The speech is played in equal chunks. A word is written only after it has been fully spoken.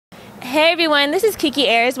Hey everyone, this is Kiki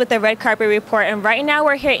Ayers with the Red Carpet Report, and right now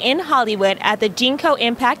we're here in Hollywood at the GEANCO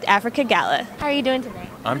Impact Africa Gala. How are you doing today?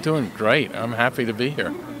 I'm doing great. I'm happy to be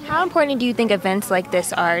here. How important do you think events like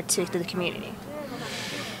this are to the community?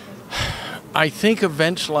 I think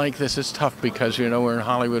events like this is tough because, you know, we're in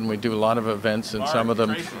Hollywood and we do a lot of events, and some of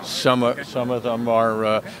them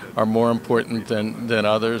are more important than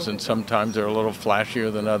others, and sometimes they're a little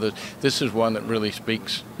flashier than others. This is one that really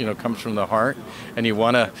speaks, you know, comes from the heart, and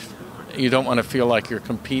you don't want to feel like you're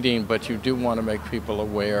competing, but you do want to make people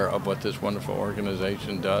aware of what this wonderful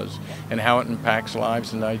organization does and how it impacts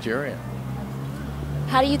lives in Nigeria.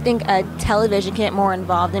 How do you think television can get more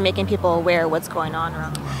involved in making people aware of what's going on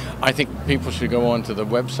around the world? I think people should go onto the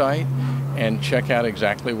website and check out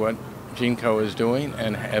exactly what GEANCO is doing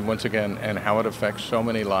and once again, and how it affects so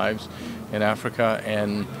many lives in Africa.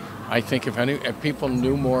 And I think if people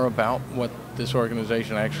knew more about what this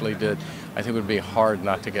organization actually did, I think it would be hard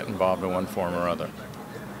not to get involved in one form or other.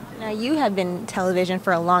 Now, you have been in television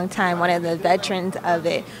for a long time, one of the veterans of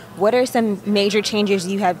it. What are some major changes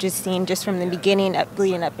you have just seen just from the beginning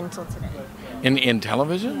leading up until today? In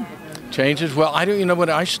television? Changes? Well,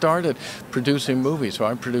 I started producing movies, so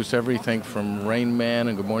I produced everything from Rain Man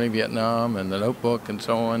and Good Morning Vietnam and The Notebook and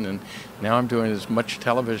so on, and now I'm doing as much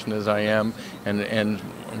television as I am, and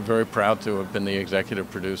I'm very proud to have been the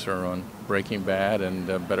executive producer on Breaking Bad and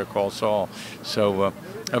Better Call Saul. So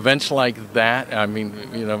events like that, I mean,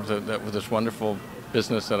 you know, with this wonderful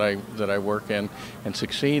business that I work in and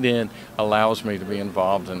succeed in allows me to be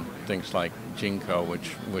involved in things like GEANCO,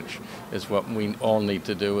 which is what we all need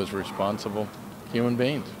to do as responsible human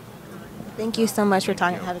beings. Thank you so much for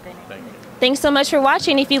talking. Have a great night. Thank you. Thanks so much for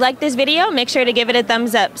watching. If you like this video, make sure to give it a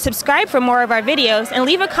thumbs up. Subscribe for more of our videos and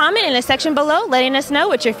leave a comment in the section below letting us know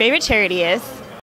what your favorite charity is.